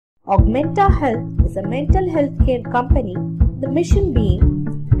Augmenta Health is a mental health care company, the mission being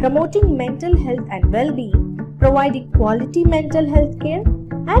promoting mental health and well-being, providing quality mental health care,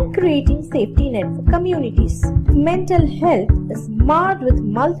 and creating safety net for communities. Mental health is marred with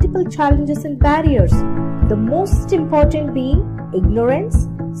multiple challenges and barriers, the most important being ignorance,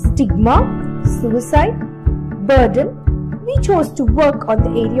 stigma, suicide, burden. We chose to work on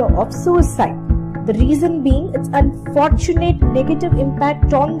the area of suicide. The reason being its unfortunate negative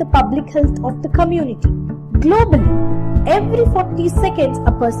impact on the public health of the community. Globally, every 40 seconds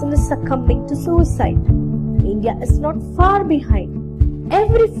a person is succumbing to suicide. India is not far behind.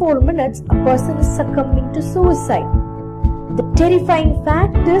 Every 4 minutes a person is succumbing to suicide. The terrifying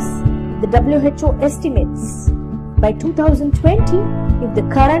fact is the WHO estimates by 2020, if the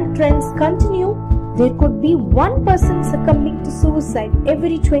current trends continue, there could be one person succumbing to suicide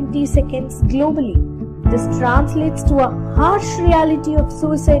every 20 seconds globally. This translates to a harsh reality of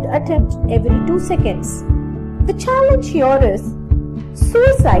suicide attempts every 2 seconds. The challenge here is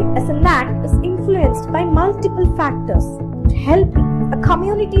suicide as an act is influenced by multiple factors. Helpie, a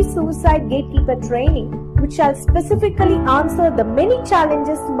community suicide gatekeeper training which shall specifically answer the many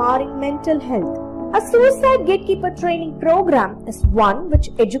challenges marring mental health. A suicide gatekeeper training program is one which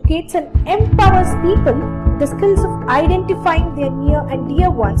educates and empowers people the skills of identifying their near and dear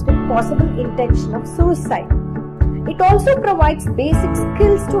ones with possible intention of suicide. It also provides basic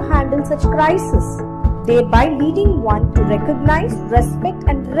skills to handle such crises, thereby leading one to recognize, respect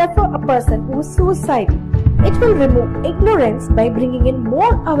and refer a person who is suicidal. It will remove ignorance by bringing in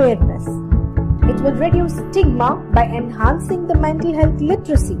more awareness. It will reduce stigma by enhancing the mental health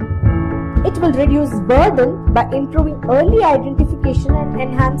literacy. It will reduce burden by improving early identification and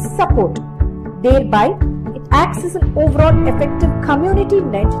enhanced support. Thereby, it acts as an overall effective community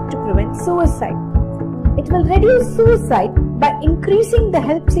net to prevent suicide. It will reduce suicide by increasing the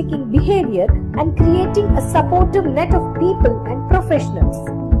help-seeking behavior and creating a supportive net of people and professionals.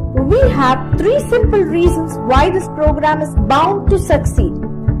 We have 3 simple reasons why this program is bound to succeed.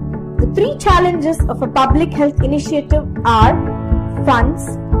 The 3 challenges of a public health initiative are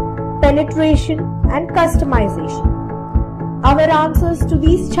funds, penetration and customization. Our answers to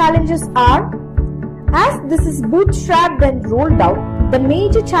these challenges are: as this is bootstrapped and rolled out, the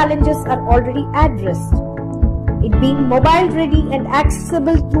major challenges are already addressed. It being mobile ready and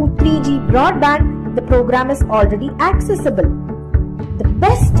accessible through 3G broadband, the program is already accessible. The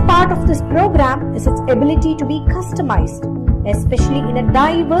best part of this program is its ability to be customized. Especially in a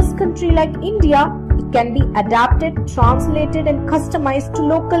diverse country like India, it can be adapted, translated and customized to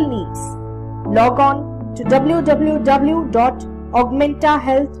local needs. Log on to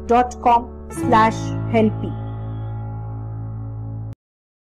www.augmentahealth.com/helpie.